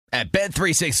At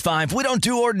Bet365, we don't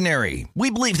do ordinary. We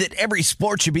believe that every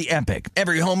sport should be epic.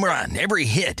 Every home run, every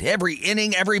hit, every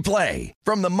inning, every play.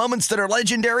 From the moments that are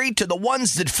legendary to the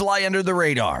ones that fly under the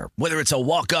radar. Whether it's a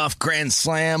walk-off grand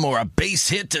slam or a base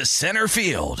hit to center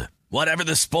field. Whatever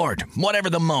the sport, whatever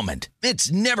the moment.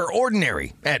 It's never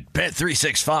ordinary at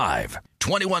Bet365.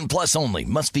 21 plus only.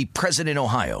 Must be present in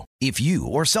Ohio. If you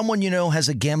or someone you know has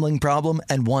a gambling problem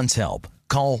and wants help,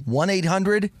 call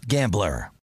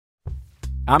 1-800-GAMBLER.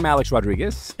 I'm Alex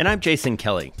Rodriguez. And I'm Jason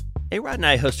Kelly. A-Rod and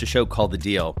I host a show called The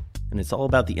Deal, and it's all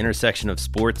about the intersection of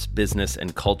sports, business,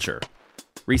 and culture.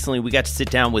 Recently, we got to sit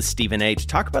down with Stephen A. to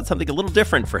talk about something a little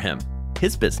different for him,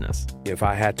 his business. If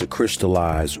I had to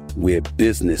crystallize where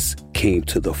business came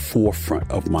to the forefront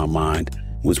of my mind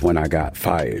was when I got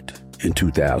fired in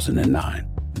 2009.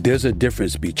 There's a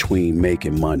difference between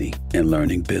making money and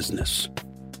learning business.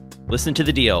 Listen to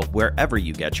The Deal wherever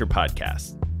you get your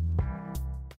podcasts.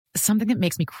 Something that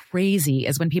makes me crazy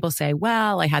is when people say,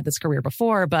 well, I had this career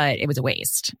before, but it was a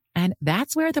waste. And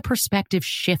that's where the perspective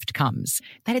shift comes,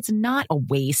 that it's not a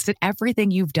waste, that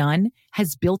everything you've done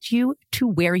has built you to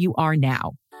where you are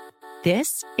now.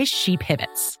 This is She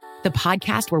Pivots, the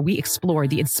podcast where we explore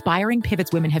the inspiring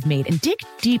pivots women have made and dig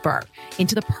deeper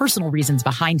into the personal reasons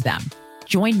behind them.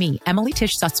 Join me, Emily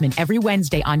Tish Sussman, every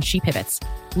Wednesday on She Pivots.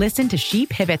 Listen to She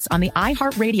Pivots on the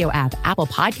iHeartRadio app, Apple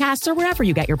Podcasts, or wherever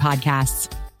you get your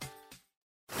podcasts.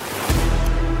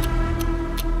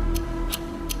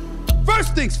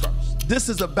 First things first, this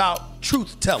is about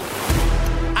truth telling.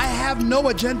 I have no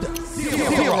agenda.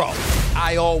 Zero.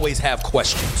 I always have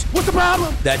questions. What's the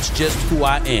problem? That's just who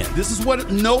I am. This is what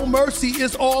No Mercy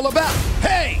is all about.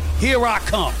 Hey, here I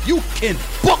come. You can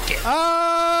book it.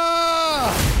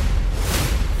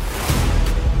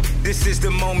 This is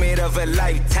the moment of a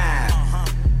lifetime.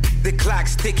 The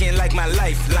clock's ticking like my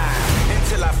lifeline.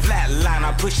 Until I flatline,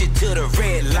 I push it to the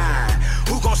red line.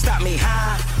 Who gon' stop me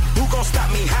high? Who gon'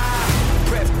 stop me high?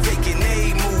 Breathtaking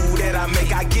a move that I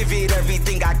make. I give it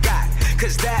everything I got.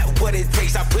 Cause that's what it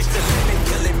takes. I push the limit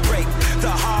till it break.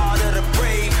 The heart of the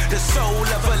brave. The soul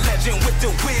of a legend with the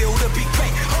will to be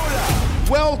great. Hold up.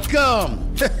 Welcome.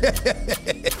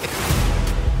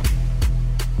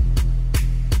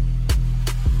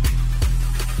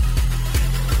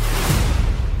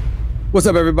 What's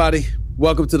up, everybody?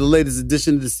 Welcome to the latest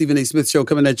edition of the Stephen A. Smith Show,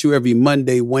 coming at you every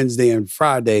Monday, Wednesday, and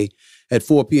Friday at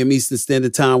 4 p.m. Eastern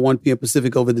Standard Time, 1 p.m.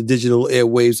 Pacific over the digital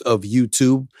airwaves of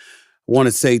YouTube. I want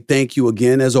to say thank you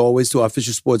again, as always, to our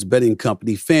official sports betting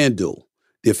company, FanDuel,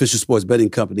 the official sports betting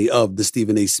company of the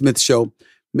Stephen A. Smith Show.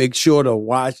 Make sure to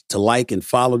watch, to like, and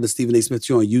follow the Stephen A. Smith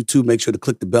Show on YouTube. Make sure to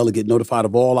click the bell to get notified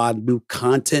of all our new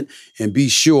content. And be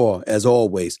sure, as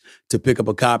always, to pick up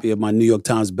a copy of my New York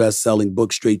Times best-selling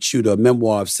book, Straight Shooter, a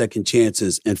memoir of second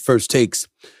chances and first takes.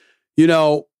 You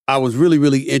know, I was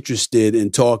really interested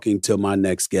in talking to my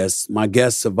next guest. My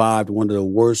guest survived one of the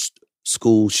worst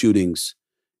school shootings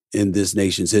in this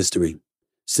nation's history.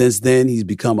 Since then, he's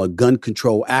become a gun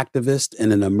control activist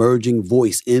and an emerging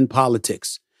voice in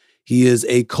politics. He is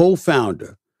a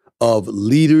co-founder of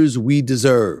Leaders We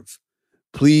Deserve.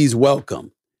 Please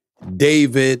welcome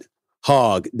David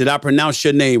Hogg. Did I pronounce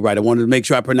your name right? I wanted to make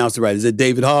sure I pronounced it right. Is it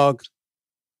David Hogg?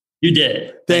 You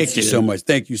did. Thank you so much.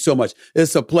 Thank you so much.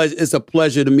 It's a pleasure. It's a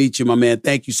pleasure to meet you, my man.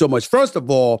 Thank you so much. First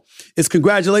of all, it's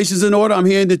congratulations in order. I'm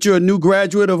hearing that you're a new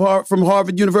graduate of from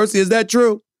Harvard University. Is that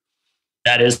true?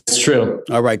 That is true.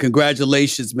 All right.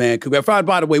 Congratulations, man.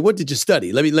 By the way, what did you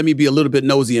study? Let me be a little bit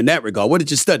nosy in that regard. What did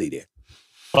you study there?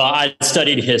 Well, I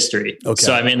studied history. Okay.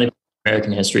 So I mainly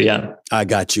American history. Yeah. I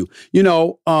got you.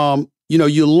 You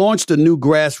launched a new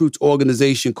grassroots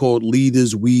organization called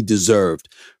Leaders We Deserved.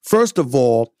 First of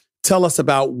all, tell us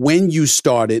about when you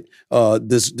started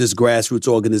this grassroots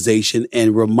organization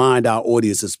and remind our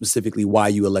audiences specifically why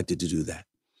you elected to do that.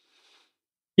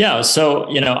 Yeah. So,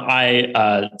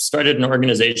 I started an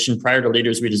organization prior to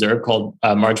Leaders We Deserve called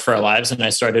March for Our Lives. And I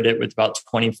started it with about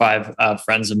 25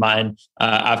 friends of mine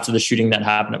after the shooting that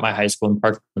happened at my high school in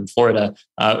Parkland, Florida.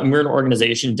 And we're an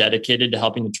organization dedicated to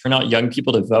helping to turn out young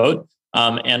people to vote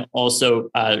and also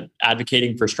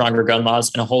advocating for stronger gun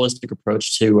laws and a holistic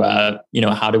approach to,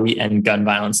 how do we end gun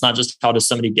violence? Not just how does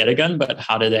somebody get a gun, but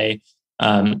how do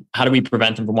we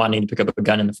prevent them from wanting to pick up a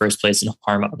gun in the first place and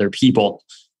harm other people?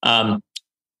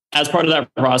 As part of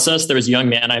that process, there was a young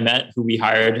man I met who we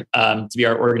hired to be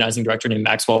our organizing director named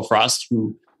Maxwell Frost,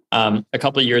 who a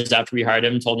couple of years after we hired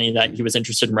him told me that he was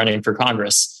interested in running for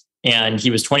Congress. And he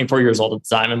was 24 years old at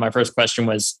the time. And my first question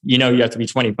was, you have to be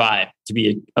 25 to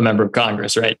be a member of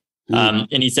Congress, right?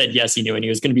 And he said, yes, he knew. And he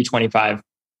was going to be 25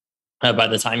 by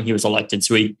the time he was elected.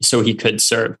 So he could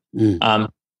serve.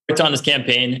 on his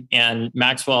campaign, and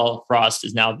Maxwell Frost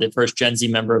is now the first Gen Z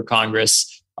member of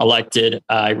Congress elected.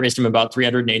 I raised him about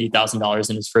 $380,000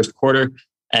 in his first quarter.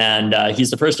 And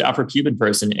he's the first Afro-Cuban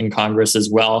person in Congress as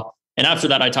well. And after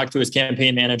that, I talked to his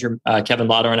campaign manager, Kevin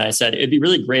Lotto, and I said, it'd be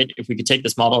really great if we could take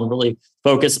this model and really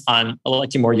focus on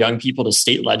electing more young people to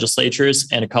state legislatures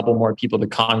and a couple more people to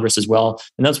Congress as well.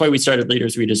 And that's why we started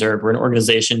Leaders We Deserve. We're an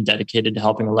organization dedicated to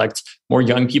helping elect more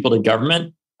young people to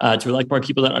government, to elect more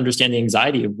people that understand the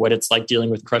anxiety of what it's like dealing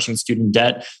with crushing student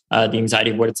debt, the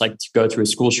anxiety of what it's like to go through a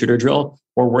school shooter drill,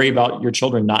 or worry about your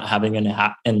children not having an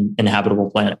inhabitable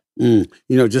planet.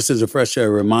 Just as a fresh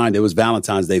reminder, it was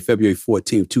Valentine's Day, February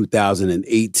 14th,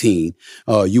 2018.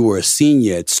 You were a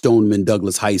senior at Stoneman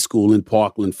Douglas High School in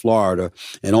Parkland, Florida,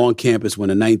 and on campus when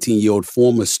a 19-year-old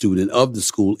former student of the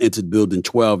school entered Building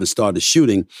 12 and started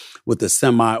shooting with a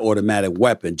semi-automatic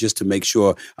weapon. Just to make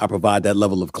sure I provide that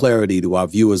level of clarity to our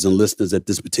viewers and listeners at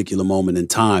this particular moment in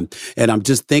time. And I'm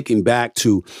just thinking back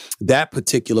to that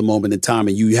particular moment in time,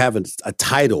 and you have a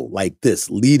title like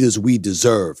this, Leaders We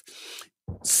Deserve.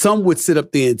 Some would sit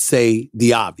up there and say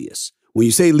the obvious. When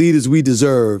you say leaders we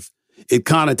deserve, it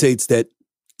connotates that,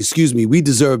 we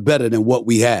deserve better than what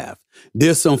we have.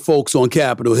 There's some folks on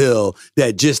Capitol Hill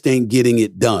that just ain't getting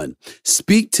it done.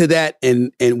 Speak to that,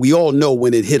 and we all know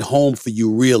when it hit home for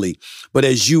you, really. But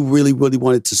as you really, really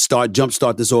wanted to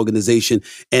jumpstart this organization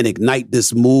and ignite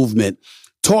this movement,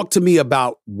 talk to me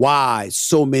about why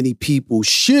so many people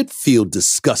should feel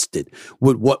disgusted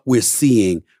with what we're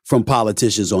seeing from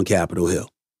politicians on Capitol Hill.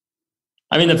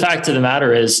 I mean, the fact of the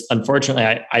matter is, unfortunately,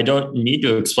 I don't need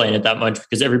to explain it that much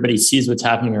because everybody sees what's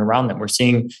happening around them. We're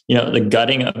seeing, the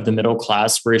gutting of the middle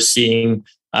class. We're seeing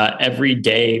every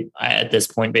day at this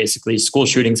point, basically, school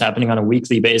shootings happening on a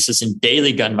weekly basis and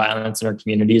daily gun violence in our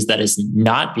communities that is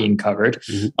not being covered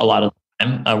a lot of the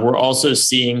time. We're also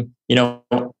seeing,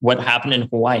 what happened in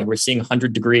Hawaii. We're seeing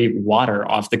 100-degree water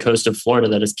off the coast of Florida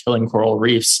that is killing coral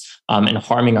reefs and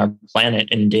harming our planet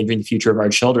and endangering the future of our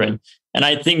children. And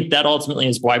I think that ultimately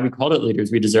is why we called it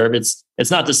Leaders We Deserve.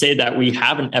 It's not to say that we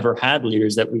haven't ever had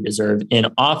leaders that we deserve in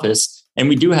office. And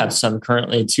we do have some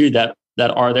currently too that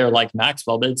are there like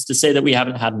Maxwell, but it's to say that we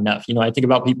haven't had enough. I think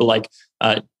about people like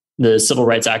the civil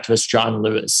rights activist John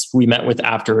Lewis, who we met with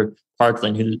after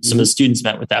Parkland, who some of the students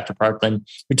met with after Parkland,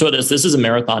 who told us this is a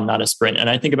marathon, not a sprint. And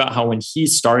I think about how when he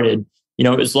started, it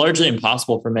was largely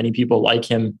impossible for many people like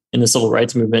him in the civil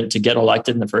rights movement to get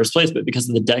elected in the first place. But because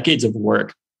of the decades of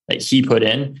work that he put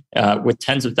in with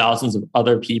tens of thousands of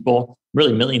other people,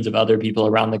 really millions of other people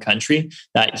around the country,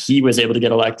 that he was able to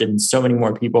get elected. And so many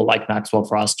more people like Maxwell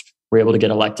Frost were able to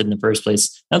get elected in the first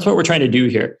place. That's what we're trying to do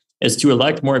here, is to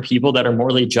elect more people that are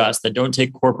morally just, that don't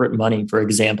take corporate money, for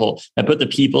example, that put the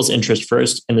people's interest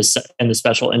first and the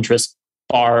special interest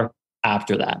far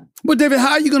after that. But David,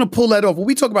 how are you going to pull that off? When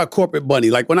we talk about corporate money,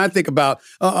 like when I think about,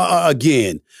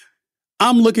 again,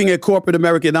 I'm looking at corporate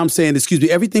America and I'm saying,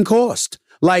 everything costs.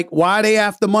 Like, why are they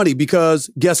after money? Because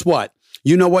guess what?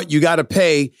 You know what? You got to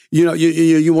pay. You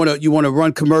want to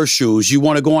run commercials. You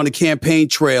want to go on the campaign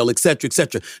trail, et cetera, et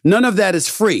cetera. None of that is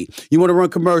free. You want to run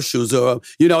commercials, or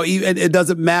even it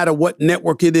doesn't matter what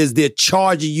network it is. They're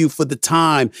charging you for the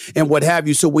time and what have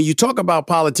you. So when you talk about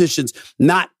politicians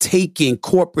not taking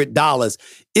corporate dollars,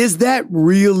 is that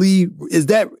really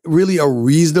a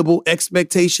reasonable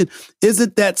expectation?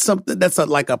 Isn't that something that's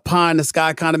like a pie in the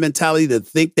sky kind of mentality to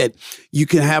think that you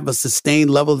can have a sustained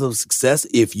level of success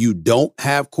if you don't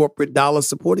have corporate dollars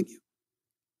supporting you?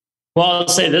 Well, I'll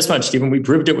say this much, Stephen. We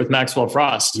proved it with Maxwell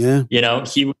Frost. Yeah.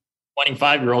 He was a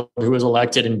 25-year-old who was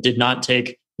elected and did not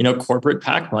take, corporate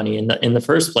PAC money in the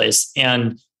first place.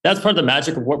 And that's part of the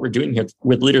magic of what we're doing here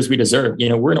with Leaders We Deserve.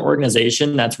 We're an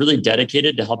organization that's really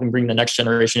dedicated to helping bring the next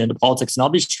generation into politics. And I'll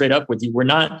be straight up with you. We're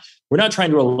not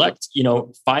trying to elect,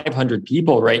 500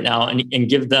 people right now and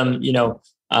give them,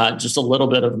 just a little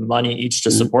bit of money each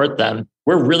to support them.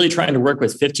 We're really trying to work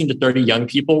with 15 to 30 young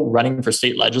people running for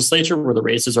state legislature where the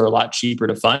races are a lot cheaper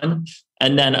to fund.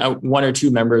 And then one or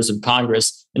two members of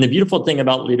Congress. And the beautiful thing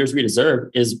about Leaders We Deserve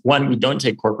is, one, we don't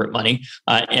take corporate money.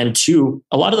 And two,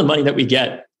 a lot of the money that we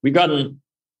get, we've gotten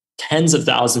tens of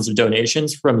thousands of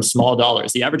donations from small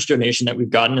dollars. The average donation that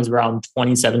we've gotten is around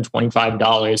 $27,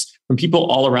 $25 from people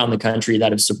all around the country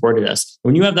that have supported us.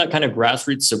 When you have that kind of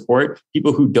grassroots support,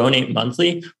 people who donate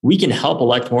monthly, we can help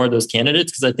elect more of those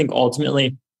candidates. Because I think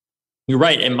ultimately, you're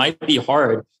right, it might be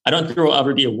hard. I don't think there will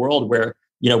ever be a world where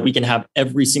we can have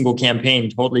every single campaign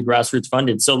totally grassroots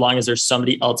funded, so long as there's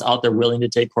somebody else out there willing to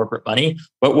take corporate money.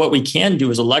 But what we can do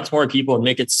is elect more people and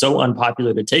make it so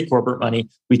unpopular to take corporate money.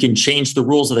 We can change the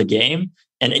rules of the game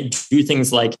and do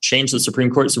things like change the Supreme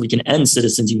Court so we can end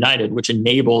Citizens United, which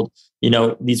enabled,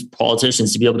 these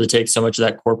politicians to be able to take so much of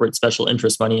that corporate special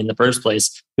interest money in the first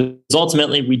place. Because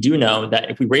ultimately, we do know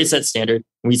that if we raise that standard,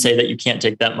 and we say that you can't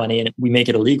take that money and we make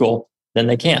it illegal, then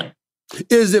they can't.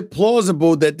 Is it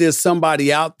plausible that there's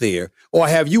somebody out there, or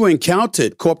have you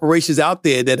encountered corporations out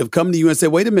there that have come to you and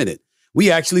said, wait a minute, we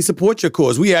actually support your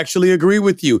cause. We actually agree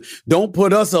with you. Don't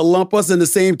put us or lump us in the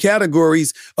same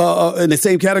categories, in the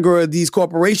same category of these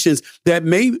corporations that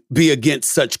may be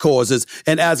against such causes.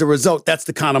 And as a result, that's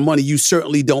the kind of money you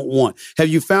certainly don't want. Have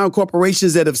you found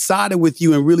corporations that have sided with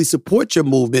you and really support your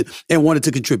movement and wanted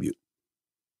to contribute?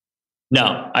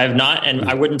 No, I have not. And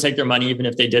I wouldn't take their money even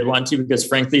if they did want to, because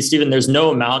frankly, Stephen, there's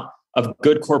no amount of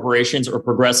good corporations or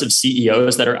progressive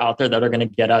CEOs that are out there that are going to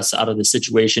get us out of the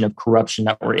situation of corruption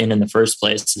that we're in the first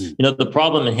place. The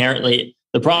problem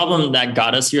that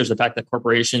got us here is the fact that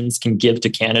corporations can give to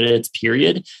candidates,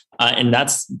 period. And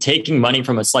that's taking money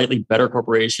from a slightly better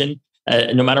corporation.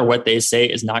 No matter what they say,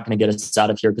 is not going to get us out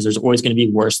of here, because there's always going to be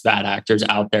worse bad actors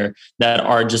out there that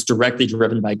are just directly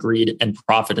driven by greed and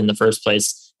profit in the first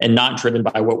place, and not driven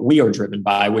by what we are driven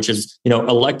by, which is,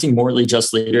 electing morally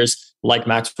just leaders like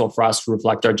Maxwell Frost to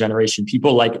reflect our generation.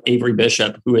 People like Avery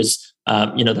Bishop, who is,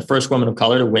 the first woman of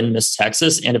color to win Miss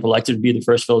Texas, and if elected to be the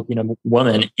first Filipino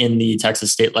woman in the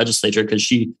Texas state legislature, because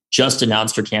she just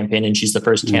announced her campaign and she's the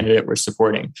first candidate we're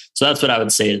supporting. So that's what I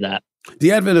would say to that.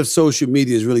 The advent of social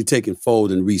media has really taken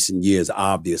fold in recent years,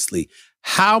 obviously.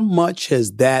 How much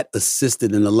has that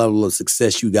assisted in the level of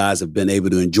success you guys have been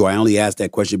able to enjoy? I only ask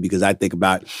that question because I think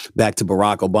about back to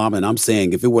Barack Obama, and I'm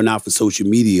saying if it were not for social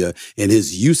media and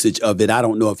his usage of it, I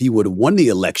don't know if he would have won the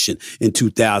election in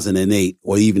 2008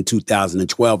 or even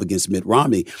 2012 against Mitt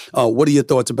Romney. What are your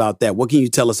thoughts about that? What can you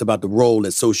tell us about the role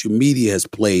that social media has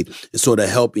played in sort of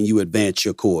helping you advance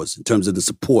your cause in terms of the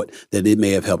support that it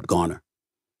may have helped garner?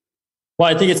 Well,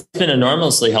 I think it's been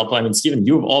enormously helpful. I mean, Stephen,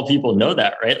 you of all people know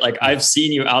that, right? Like, I've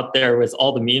seen you out there with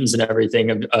all the memes and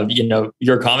everything of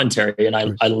your commentary, and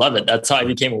I love it. That's how I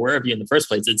became aware of you in the first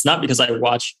place. It's not because I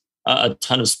watch a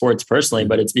ton of sports personally,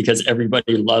 but it's because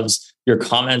everybody loves your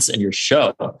comments and your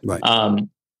show. Right.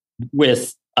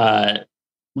 With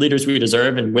Leaders We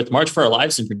Deserve and with March for Our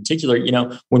Lives in particular,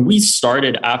 when we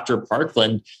started after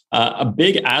Parkland, a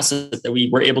big asset that we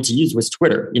were able to use was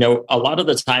Twitter. A lot of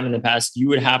the time in the past, you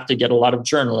would have to get a lot of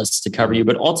journalists to cover you,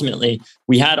 but ultimately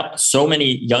we had so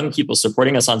many young people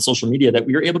supporting us on social media that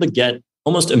we were able to get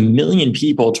almost 1 million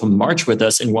people to march with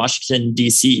us in Washington,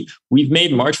 D.C. We've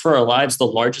made March for Our Lives the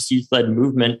largest youth-led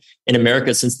movement in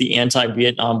America since the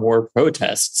anti-Vietnam War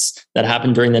protests that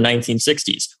happened during the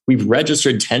 1960s. We've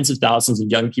registered tens of thousands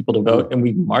of young people to vote, and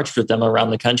we've marched with them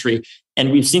around the country.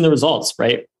 And we've seen the results,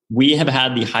 right? We have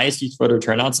had the highest youth voter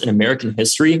turnouts in American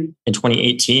history in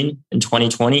 2018, in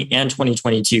 2020, and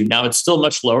 2022. Now, it's still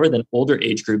much lower than older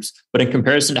age groups, but in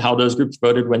comparison to how those groups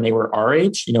voted when they were our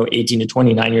age, 18 to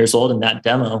 29 years old in that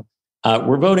demo,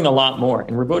 we're voting a lot more,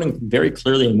 and we're voting very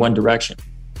clearly in one direction.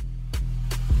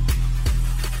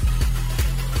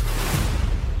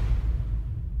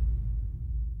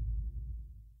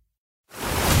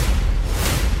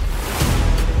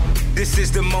 This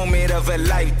is the moment of a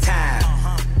lifetime.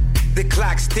 The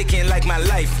clock's ticking like my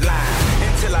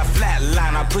lifeline. Until I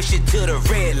flatline, I push it to the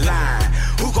red line.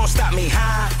 Who gon' stop me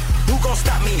high? Who gon'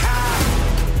 stop me high?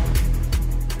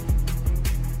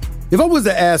 If I was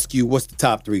to ask you, what's the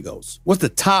top 3 goals? What's the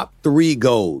top 3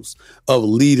 goals of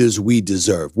Leaders We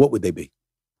Deserve? What would they be?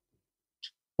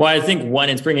 Well, I think one,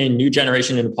 it's bringing a new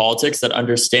generation into politics that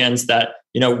understands that,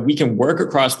 we can work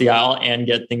across the aisle and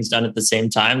get things done at the same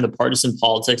time. The partisan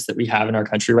politics that we have in our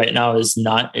country right now is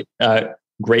not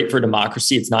great for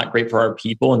democracy. It's not great for our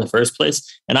people in the first place.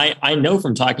 And I know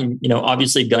from talking,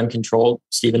 obviously gun control,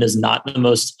 Stephen, is not the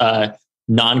most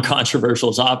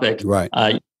non-controversial topic. Right.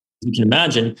 You can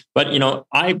imagine. But,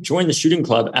 I joined the shooting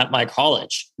club at my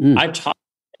college. I've talked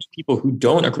to people who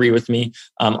don't agree with me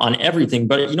on everything.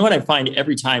 But you know what I find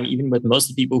every time, even with most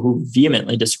of the people who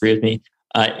vehemently disagree with me,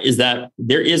 is that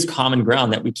there is common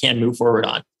ground that we can move forward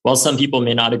on. While some people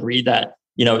may not agree that,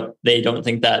 they don't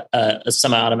think that a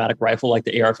semi-automatic rifle like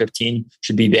the AR-15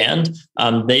 should be banned.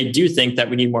 They do think that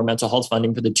we need more mental health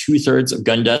funding for the 2/3 of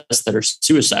gun deaths that are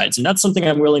suicides. And that's something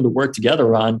I'm willing to work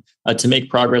together on to make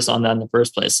progress on that in the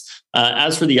first place.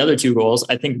 As for the other 2 goals,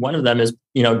 I think one of them is,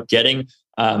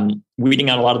 weeding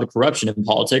out a lot of the corruption in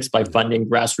politics by funding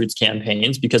grassroots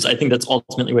campaigns, because I think that's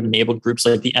ultimately what enabled groups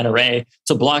like the NRA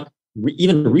to block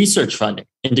even research funding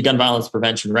into gun violence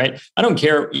prevention, right? I don't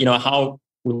care, how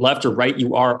left or right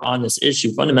you are on this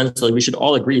issue. Fundamentally, we should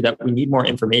all agree that we need more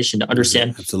information to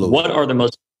understand what are the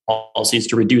most policies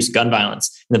to reduce gun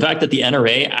violence. And the fact that the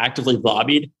NRA actively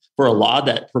lobbied for a law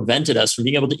that prevented us from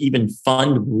being able to even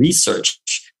fund research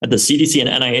at the CDC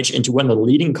and NIH into one of the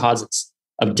leading causes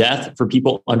of death for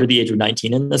people under the age of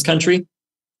 19 in this country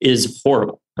is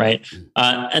horrible, right?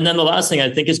 And then the last thing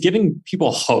I think is giving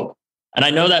people hope. And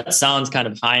I know that sounds kind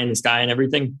of high in the sky and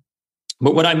everything,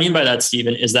 but what I mean by that,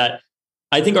 Stephen, is that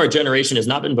I think our generation has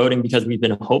not been voting because we've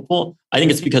been hopeful. I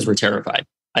think it's because we're terrified.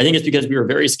 I think it's because we were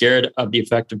very scared of the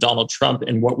effect of Donald Trump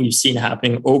and what we've seen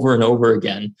happening over and over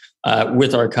again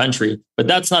with our country. But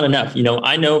that's not enough.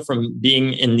 I know from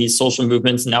being in these social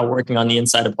movements and now working on the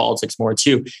inside of politics more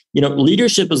too,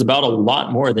 leadership is about a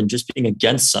lot more than just being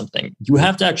against something. You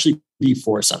have to actually be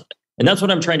for something. And that's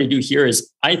what I'm trying to do here is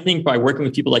I think by working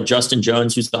with people like Justin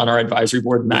Jones, who's on our advisory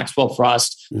board, Maxwell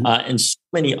Frost, and so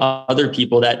many other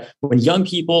people, that when young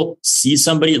people see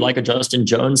somebody like a Justin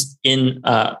Jones in,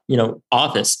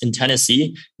 office in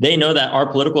Tennessee, they know that our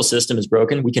political system is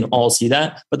broken. We can all see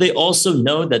that, but they also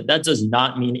know that that does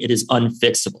not mean it is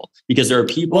unfixable, because there are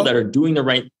people that are doing the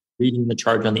right, leading the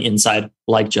charge on the inside,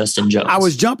 like Justin Jones. I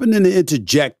was jumping in to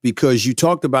interject because you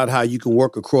talked about how you can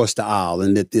work across the aisle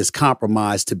and that there's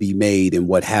compromise to be made and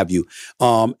what have you.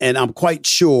 And I'm quite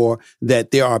sure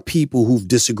that there are people who've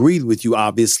disagreed with you,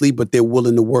 obviously, but they're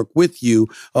willing to work with you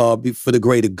for the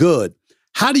greater good.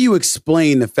 How do you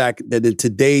explain the fact that in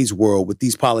today's world, with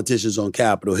these politicians on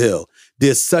Capitol Hill,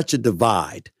 there's such a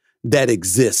divide that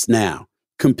exists now,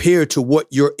 compared to what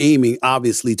you're aiming,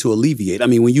 obviously, to alleviate? I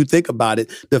mean, when you think about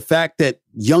it, the fact that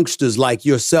youngsters like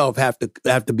yourself have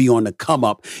to be on the come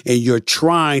up, and you're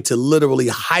trying to literally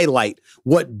highlight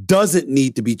what doesn't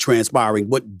need to be transpiring,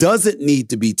 what doesn't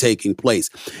need to be taking place.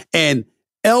 And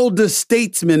elder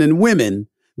statesmen and women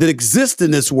that exist in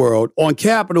this world on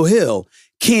Capitol Hill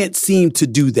can't seem to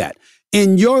do that.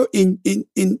 In your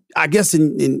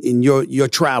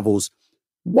travels,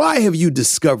 why have you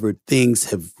discovered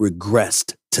things have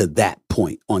regressed to that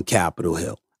point on Capitol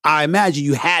Hill? I imagine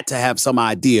you had to have some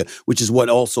idea, which is what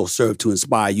also served to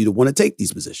inspire you to want to take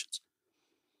these positions.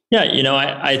 Yeah,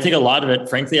 I think a lot of it,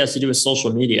 frankly, has to do with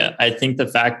social media. I think the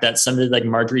fact that somebody like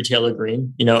Marjorie Taylor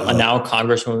Greene, a now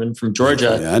congresswoman from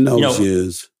Georgia, I know she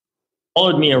is,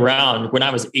 followed me around when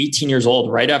I was 18 years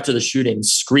old, right after the shooting,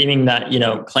 screaming that,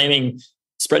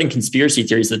 spreading conspiracy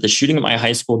theories that the shooting at my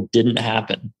high school didn't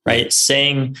happen, right?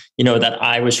 Saying, that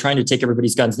I was trying to take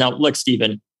everybody's guns. Now, look,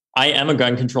 Stephen, I am a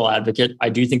gun control advocate. I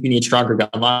do think we need stronger gun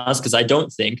laws, because I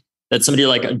don't think that somebody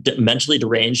like a mentally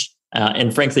deranged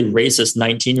and frankly racist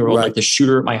 19-year-old like the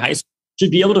shooter at my high school should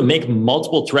be able to make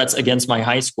multiple threats against my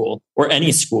high school or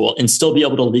any school and still be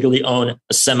able to legally own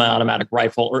a semi-automatic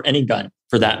rifle or any gun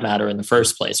for that matter in the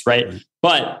first place, right?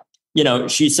 But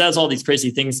she says all these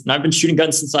crazy things, and I've been shooting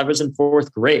guns since I was in 4th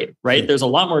grade, right? There's a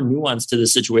lot more nuance to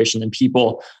this situation than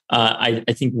people, I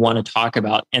think, want to talk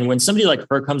about. And when somebody like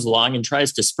her comes along and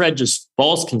tries to spread just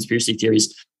false conspiracy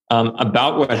theories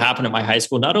about what happened at my high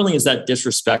school, not only is that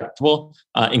disrespectful,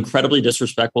 incredibly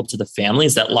disrespectful to the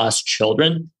families that lost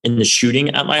children in the shooting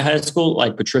at my high school,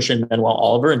 like Patricia and Manuel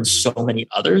Oliver and so many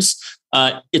others,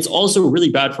 it's also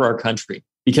really bad for our country,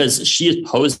 because she is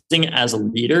posing as a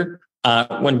leader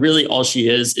when really all she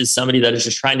is somebody that is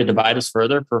just trying to divide us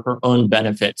further for her own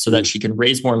benefit, so that she can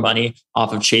raise more money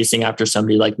off of chasing after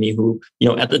somebody like me who,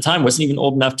 at the time wasn't even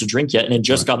old enough to drink yet and had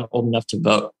just gotten old enough to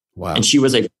vote. Wow. And she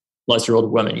was a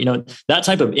 +year-old woman. That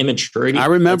type of immaturity. I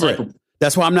remember it.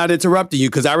 That's why I'm not interrupting you,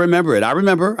 because I remember it. I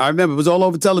remember it was all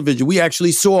over television. We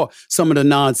actually saw some of the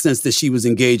nonsense that she was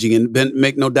engaging in.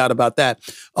 Make no doubt about that.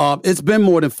 It's been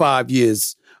more than 5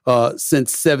 years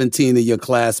since 17 of your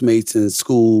classmates in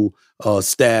school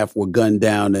staff were gunned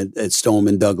down at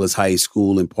Stoneman Douglas High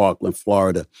School in Parkland,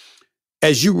 Florida.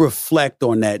 As you reflect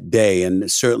on that day,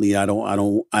 and certainly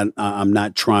I'm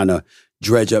not trying to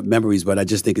dredge up memories, but I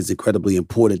just think it's incredibly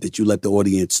important that you let the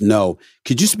audience know.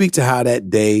 Could you speak to how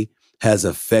that day has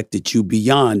affected you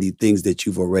beyond the things that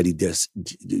you've already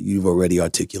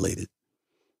articulated?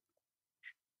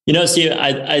 Steve,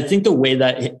 I think the way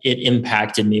that it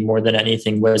impacted me more than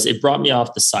anything was it brought me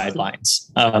off the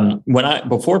sidelines.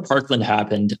 Before Parkland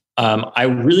happened, I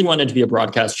really wanted to be a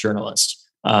broadcast journalist.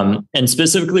 And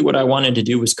specifically what I wanted to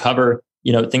do was cover,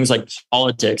 things like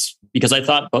politics, because I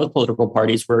thought both political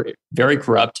parties were very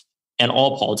corrupt and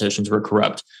all politicians were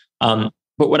corrupt.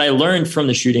 But what I learned from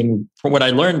the shooting, from what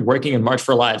I learned working in March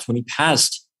for Our Lives, when we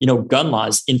passed, gun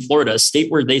laws in Florida, a state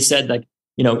where they said that,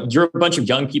 you're a bunch of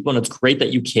young people and it's great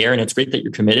that you care and it's great that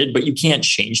you're committed, but you can't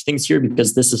change things here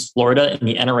because this is Florida and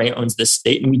the NRA owns this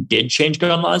state, and we did change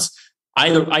gun laws.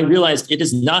 I realized it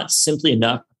is not simply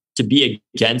enough to be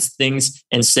against things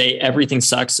and say everything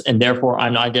sucks and therefore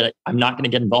I'm not going to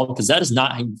get involved, because that is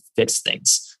not how you fix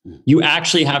things. You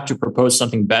actually have to propose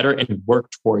something better and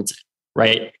work towards it,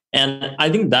 right? And I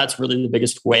think that's really the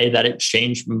biggest way that it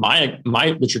changed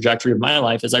the trajectory of my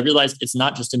life, is I realized it's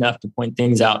not just enough to point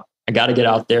things out. I got to get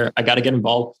out there. I got to get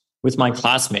involved with my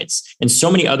classmates and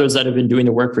so many others that have been doing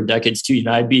the work for decades too.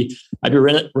 I'd be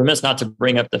remiss not to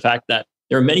bring up the fact that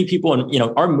there are many people,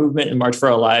 and our movement in March for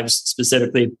Our Lives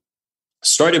specifically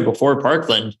started before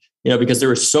Parkland, because there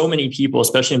were so many people,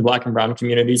 especially in Black and brown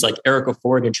communities, like Erica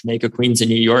Ford in Jamaica, Queens in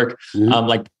New York,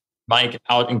 like Mike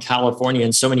out in California,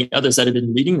 and so many others that have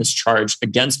been leading this charge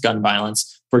against gun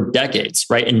violence for decades,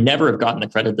 right? And never have gotten the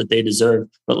credit that they deserve,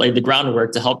 but laid the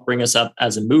groundwork to help bring us up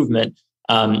as a movement,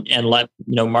 and let,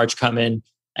 March come in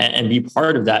and be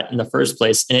part of that in the first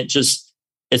place. And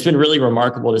it's been really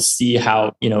remarkable to see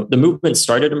how, the movement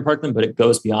started in Parkland, but it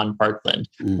goes beyond Parkland.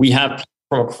 We have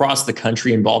from across the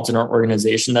country involved in our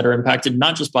organization that are impacted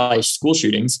not just by school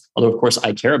shootings, although of course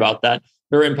I care about that.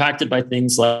 They're impacted by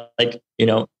things like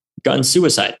gun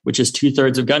suicide, which is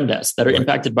 2/3 of gun deaths, that are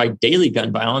impacted by daily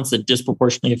gun violence that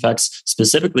disproportionately affects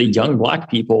specifically young Black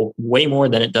people way more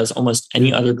than it does almost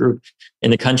any other group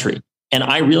in the country. And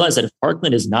I realize that if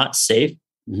Parkland is not safe,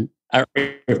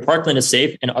 if Parkland is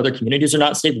safe and other communities are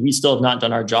not safe, we still have not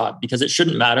done our job, because it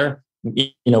shouldn't matter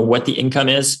what the income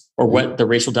is or what the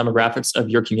racial demographics of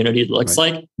your community looks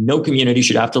like. No community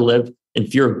should have to live in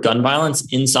fear of gun violence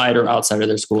inside or outside of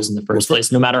their schools in the first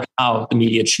place, no matter how the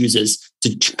media chooses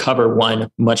to cover one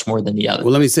much more than the other.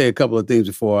 Well, let me say a couple of things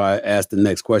before I ask the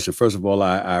next question. First of all,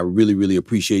 I really, really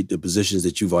appreciate the positions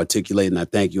that you've articulated, and I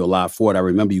thank you a lot for it. I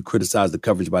remember you criticized the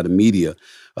coverage by the media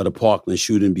of the Parkland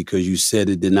shooting because you said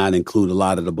it did not include a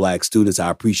lot of the Black students. I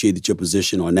appreciated your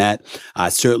position on that. I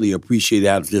certainly appreciate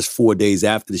that just 4 days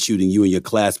after the shooting, you and your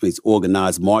classmates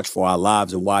organized March for Our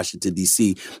Lives in Washington,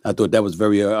 D.C. I thought that was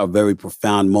a very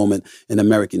profound moment in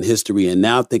American history. And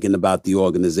now thinking about the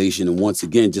organization, and once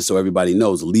again, just so everybody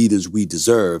knows, Leaders We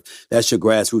Deserve, that's your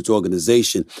grassroots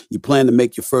organization. You plan to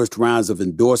make your first rounds of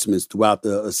endorsements throughout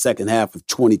the second half of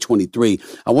 2023.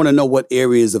 I want to know, what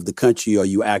areas of the country are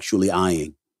you actually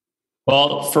eyeing?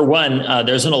 Well, for one,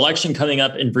 there's an election coming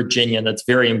up in Virginia that's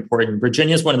very important.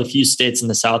 Virginia is one of the few states in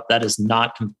the South that is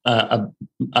not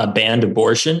banned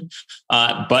abortion.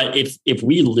 But if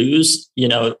we lose,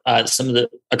 a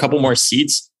couple more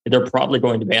seats, they're probably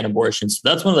going to ban abortion. So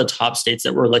that's one of the top states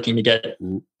that we're looking to get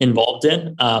involved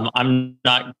in. I'm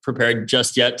not prepared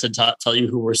just yet to tell you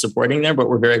who we're supporting there, but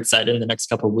we're very excited in the next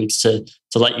couple of weeks to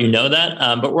let you know that.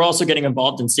 But we're also getting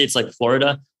involved in states like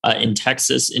Florida, in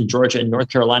Texas, in Georgia, in North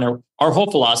Carolina. Our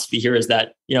whole philosophy here is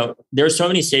that, there are so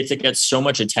many states that get so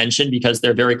much attention because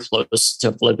they're very close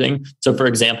to flipping. So for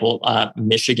example,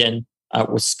 Michigan,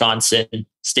 Wisconsin,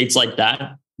 states like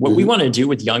that. What we want to do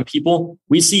with young people,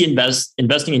 we see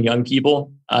investing in young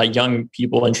people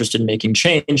interested in making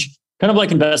change, kind of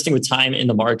like investing with time in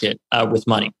the market with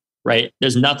money, right?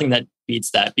 There's nothing that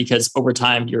beats that, because over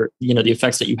time, the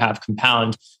effects that you have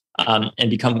compound and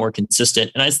become more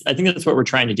consistent. And I think that's what we're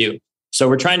trying to do. So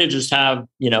we're trying to just have,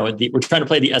 we're trying to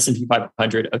play the S&P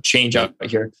 500 of change out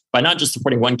here by not just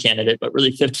supporting one candidate, but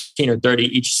really 15 or 30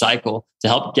 each cycle to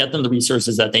help get them the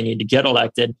resources that they need to get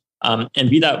elected. And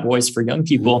be that voice for young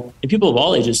people and people of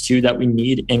all ages too that we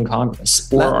need in Congress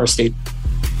for our state.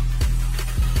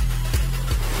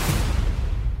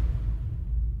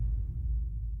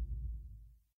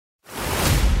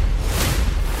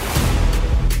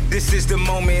 This is the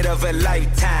moment of a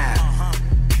lifetime.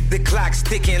 The clock's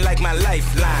ticking like my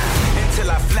lifeline. Until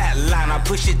I flatline, I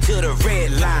push it to the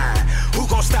red line. Who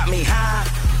gon' stop me high?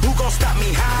 Who gon' stop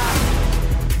me high?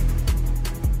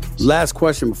 Last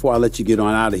question before I let you get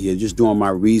on out of here. Just doing my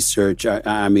research.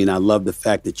 I love the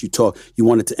fact that you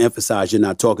wanted to emphasize you're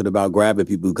not talking about grabbing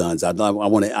people's guns. I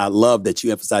love that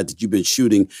you emphasize that you've been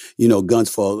shooting,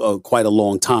 guns for quite a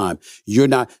long time. You're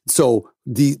not. So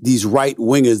these right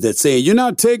wingers that say you're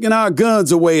not taking our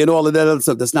guns away and all of that other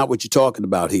stuff, that's not what you're talking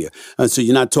about here. And so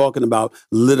you're not talking about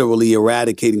literally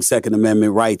eradicating Second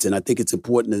Amendment rights. And I think it's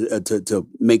important to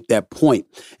make that point.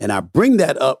 And I bring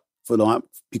that up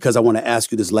because I want to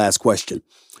ask you this last question.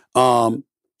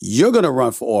 You're going to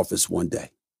run for office one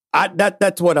day.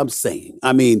 That's what I'm saying.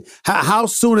 I mean, how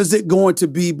soon is it going to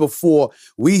be before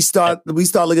we start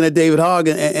looking at David Hogg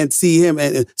and see him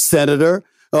and Senator?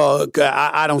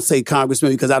 I don't say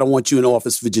congressman because I don't want you in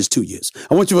office for just 2 years.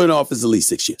 I want you in office at least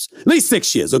 6 years. At least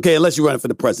 6 years, okay? Unless you're running for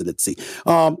the presidency.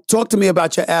 Talk to me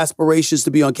about your aspirations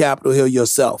to be on Capitol Hill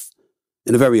yourself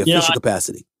in a very official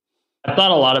capacity. I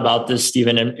thought a lot about this,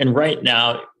 Stephen. And right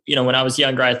now, when I was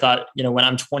younger, I thought, when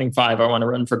I'm 25, I want to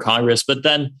run for Congress. But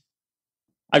then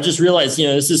I've just realized,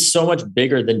 this is so much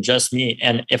bigger than just me.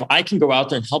 And if I can go out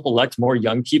there and help elect more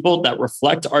young people that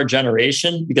reflect our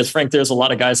generation, because Frank, there's a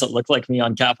lot of guys that look like me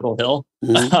on Capitol Hill.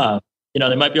 Mm-hmm.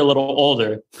 They might be a little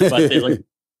older, but they look,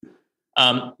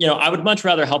 I would much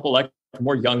rather help elect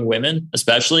more young women,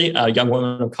 especially young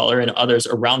women of color and others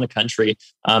around the country,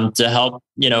 to help,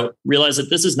 realize that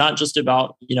this is not just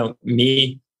about,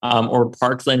 me or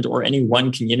Parkland or any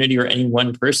one community or any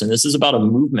one person. This is about a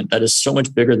movement that is so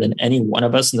much bigger than any one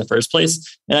of us in the first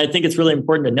place. And I think it's really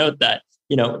important to note that,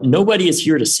 nobody is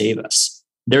here to save us.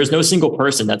 There's no single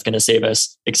person that's going to save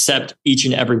us except each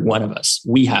and every one of us.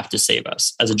 We have to save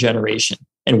us as a generation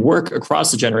and work across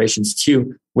the generations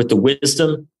too, with the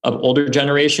wisdom of older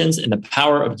generations and the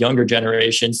power of younger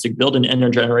generations to build an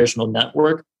intergenerational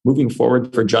network moving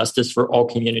forward for justice for all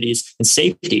communities and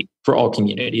safety for all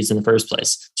communities in the first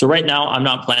place. So right now, I'm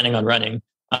not planning on running,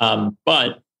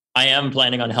 but I am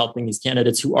planning on helping these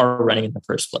candidates who are running in the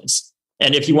first place.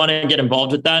 And if you want to get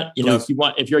involved with that,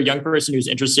 if you're a young person who's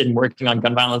interested in working on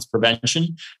gun violence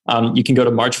prevention, you can go to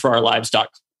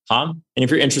marchforourlives.com. And if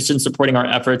you're interested in supporting our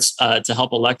efforts to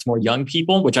help elect more young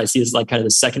people, which I see as like kind of the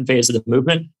second phase of the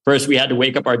movement. First, we had to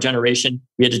wake up our generation.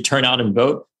 We had to turn out and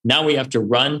vote. Now we have to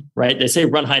run, right? They say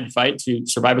run, hide, fight to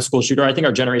survive a school shooter. I think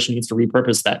our generation needs to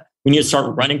repurpose that. We need to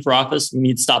start running for office. We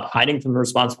need to stop hiding from the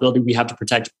responsibility. We have to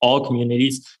protect all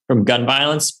communities from gun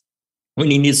violence. We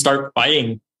need to start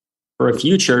fighting for a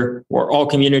future where all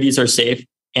communities are safe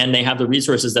and they have the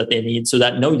resources that they need so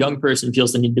that no young person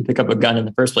feels the need to pick up a gun in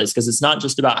the first place. Because it's not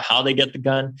just about how they get the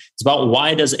gun. It's about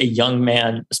why does a young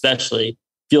man, especially,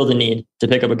 feel the need to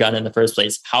pick up a gun in the first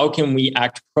place? How can we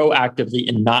act proactively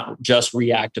and not just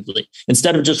reactively?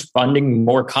 Instead of just funding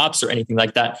more cops or anything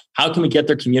like that, how can we get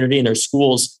their community and their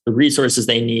schools the resources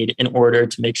they need in order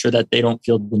to make sure that they don't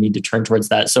feel the need to turn towards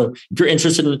that? So if you're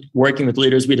interested in working with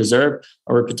Leaders We Deserve,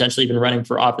 or potentially even running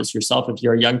for office yourself, if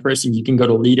you're a young person, you can go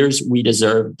to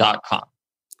leaderswedeserve.com.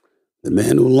 The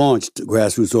man who launched the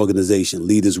grassroots organization,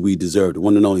 Leaders We Deserve, the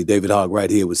one and only David Hogg,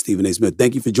 right here with Stephen A. Smith.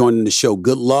 Thank you for joining the show.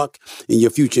 Good luck in your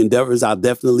future endeavors. I'll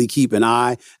definitely keep an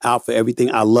eye out for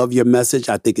everything. I love your message.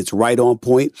 I think it's right on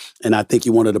point, and I think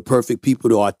you're one of the perfect people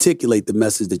to articulate the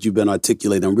message that you've been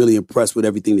articulating. I'm really impressed with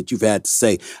everything that you've had to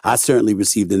say. I certainly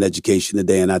received an education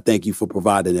today, and I thank you for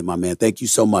providing it, my man. Thank you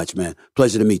so much, man.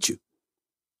 Pleasure to meet you.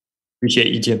 Appreciate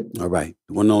you too. All right.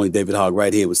 The one and only David Hogg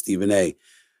right here with Stephen A.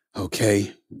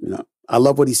 Okay. I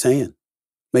love what he's saying,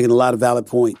 making a lot of valid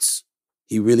points.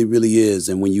 He really, really is.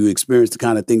 And when you experience the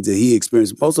kind of things that he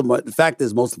experienced, the fact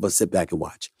is most of us sit back and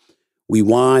watch. We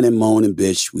whine and moan and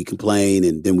bitch. We complain,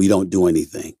 and then we don't do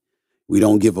anything. We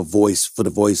don't give a voice for the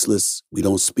voiceless. We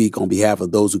don't speak on behalf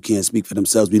of those who can't speak for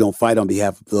themselves. We don't fight on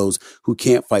behalf of those who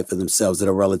can't fight for themselves, that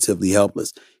are relatively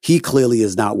helpless. He clearly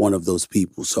is not one of those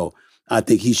people. So I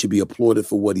think he should be applauded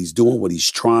for what he's doing, what he's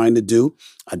trying to do.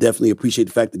 I definitely appreciate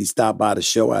the fact that he stopped by the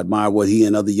show. I admire what he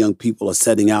and other young people are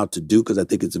setting out to do, because I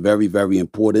think it's very, very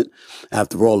important.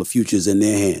 After all, the future is in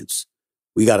their hands.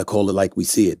 We got to call it like we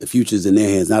see it. The future is in their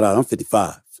hands. Not I'm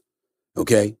 55.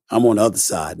 Okay? I'm on the other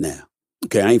side now.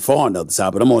 Okay? I ain't far on the other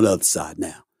side, but I'm on the other side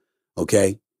now.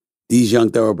 Okay? These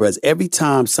young thoroughbreds, every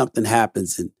time something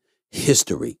happens in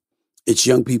history, it's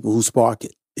young people who spark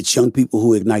it. It's young people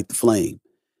who ignite the flame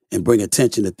and bring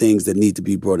attention to things that need to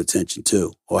be brought attention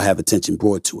to, or have attention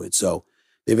brought to it. So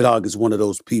David Hogg is one of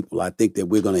those people. I think that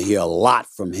we're going to hear a lot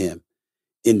from him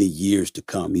in the years to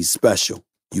come. He's special.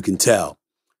 You can tell.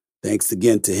 Thanks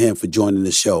again to him for joining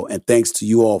the show. And thanks to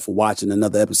you all for watching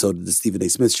another episode of the Stephen A.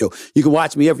 Smith Show. You can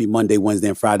watch me every Monday, Wednesday,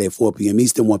 and Friday at 4 p.m.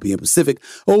 Eastern, 1 p.m. Pacific,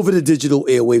 over the digital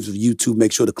airwaves of YouTube.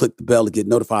 Make sure to click the bell to get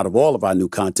notified of all of our new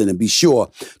content. And be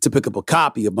sure to pick up a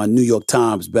copy of my New York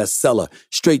Times bestseller,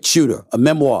 Straight Shooter, a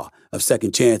memoir of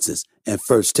second chances and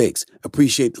first takes.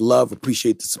 Appreciate the love,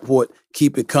 appreciate the support.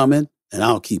 Keep it coming, and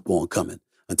I'll keep on coming.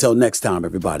 Until next time,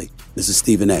 everybody, this is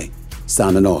Stephen A.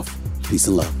 signing off. Peace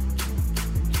and love.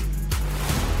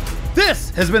 This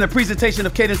has been a presentation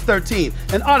of Cadence 13,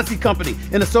 an Odyssey company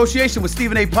in association with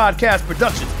Stephen A. Podcast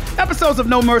Productions. Episodes of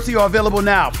No Mercy are available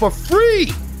now for free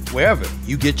wherever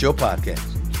you get your podcasts.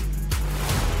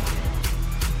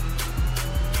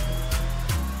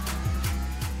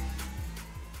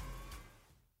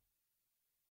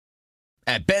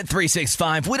 At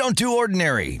Bet365, we don't do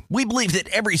ordinary. We believe that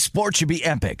every sport should be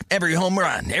epic. Every home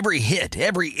run, every hit,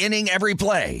 every inning, every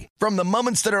play. From the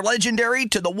moments that are legendary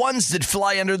to the ones that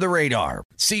fly under the radar.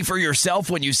 See for yourself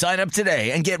when you sign up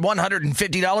today and get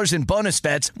 $150 in bonus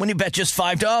bets when you bet just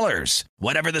 $5.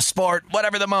 Whatever the sport,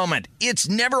 whatever the moment, it's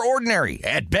never ordinary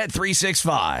at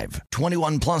Bet365.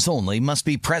 21 plus only. Must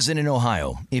be present in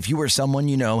Ohio. If you or someone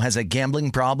you know has a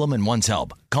gambling problem and wants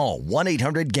help, call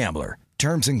 1-800-GAMBLER.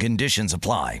 Terms and conditions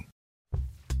apply.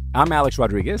 I'm Alex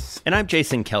Rodriguez. And I'm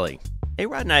Jason Kelly.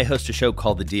 A-Rod and I host a show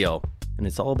called The Deal, and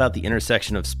it's all about the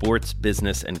intersection of sports,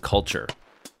 business, and culture.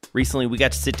 Recently, we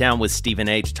got to sit down with Stephen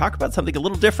H. talk about something a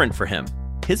little different for him,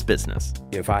 his business.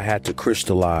 If I had to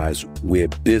crystallize where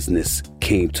business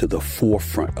came to the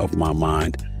forefront of my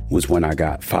mind was when I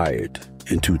got fired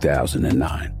in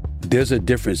 2009. There's a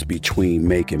difference between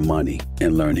making money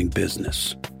and learning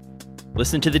business.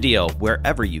 Listen to The Deal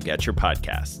wherever you get your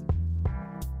podcasts.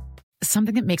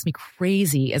 Something that makes me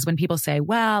crazy is when people say,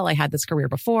 well, I had this career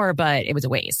before, but it was a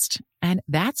waste. And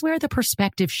that's where the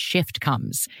perspective shift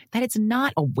comes, that it's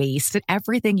not a waste, that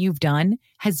everything you've done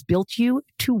has built you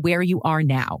to where you are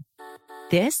now.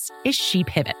 This is She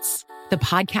Pivots, the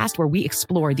podcast where we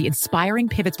explore the inspiring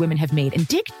pivots women have made and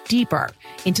dig deeper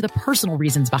into the personal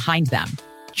reasons behind them.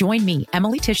 Join me,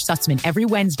 Emily Tish Sussman, every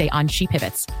Wednesday on She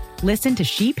Pivots. Listen to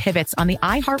She Pivots on the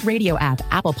iHeartRadio app,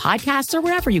 Apple Podcasts, or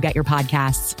wherever you get your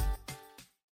podcasts.